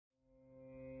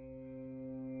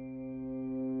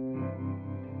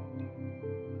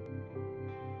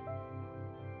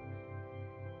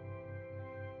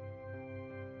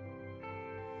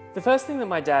The first thing that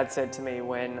my dad said to me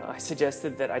when I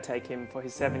suggested that I take him for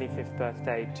his 75th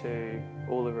birthday to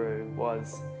Uluru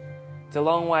was, "It's a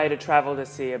long way to travel to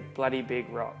see a bloody big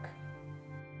rock."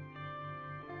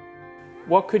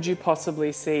 What could you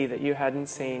possibly see that you hadn't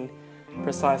seen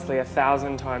precisely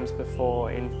 1,000 times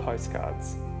before in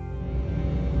postcards?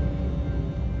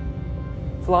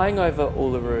 Flying over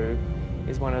Uluru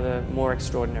is one of the more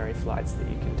extraordinary flights that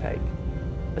you can take.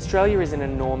 Australia is an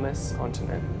enormous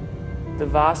continent. The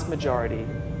vast majority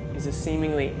is a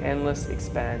seemingly endless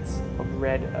expanse of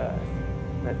red earth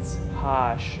that's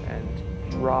harsh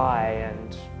and dry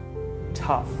and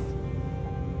tough.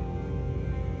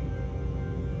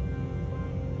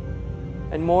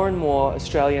 And more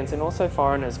Australians and also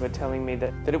foreigners were telling me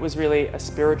that it was really a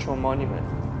spiritual monument.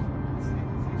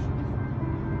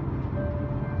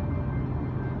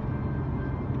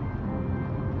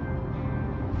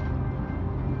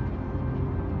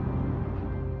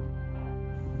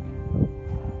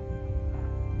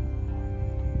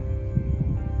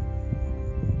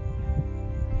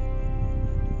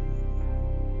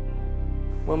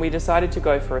 When we decided to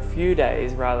go for a few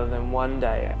days rather than one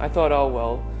day, I thought, oh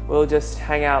well, we'll just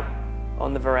hang out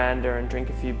on the veranda and drink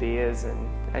a few beers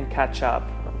and catch up.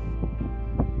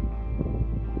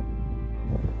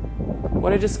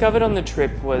 What I discovered on the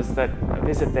trip was that a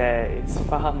visit there is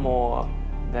far more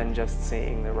than just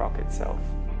seeing the rock itself.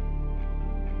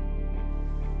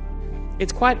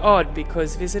 It's quite odd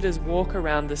because visitors walk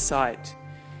around the site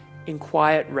in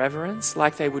quiet reverence,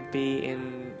 like they would be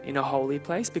in a holy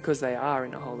place, because they are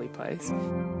in a holy place.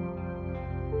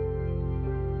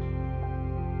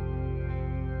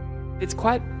 It's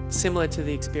quite similar to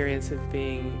the experience of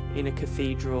being in a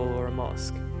cathedral or a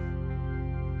mosque,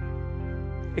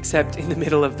 except in the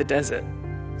middle of the desert.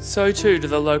 So too do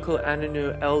the local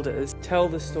Ananu elders tell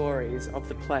the stories of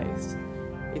the place,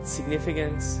 its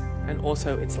significance, and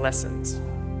also its lessons.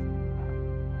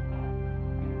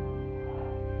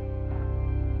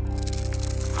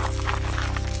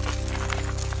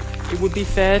 It would be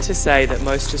fair to say that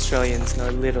most Australians know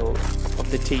little of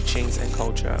the teachings and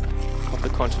culture of the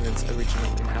continent's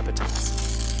original inhabitants.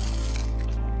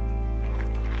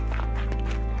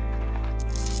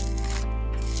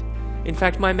 In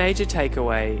fact, my major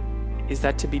takeaway is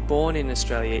that to be born in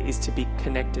Australia is to be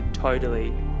connected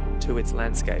totally to its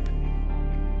landscape.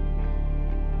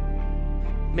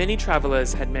 Many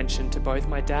travellers had mentioned to both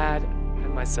my dad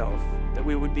and myself that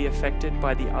we would be affected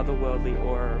by the otherworldly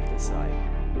aura of the site.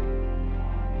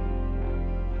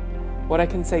 What I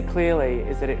can say clearly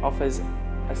is that it offers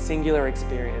a singular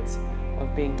experience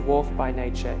of being dwarfed by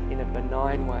nature in a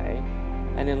benign way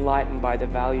and enlightened by the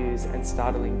values and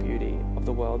startling beauty of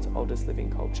the world's oldest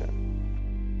living culture.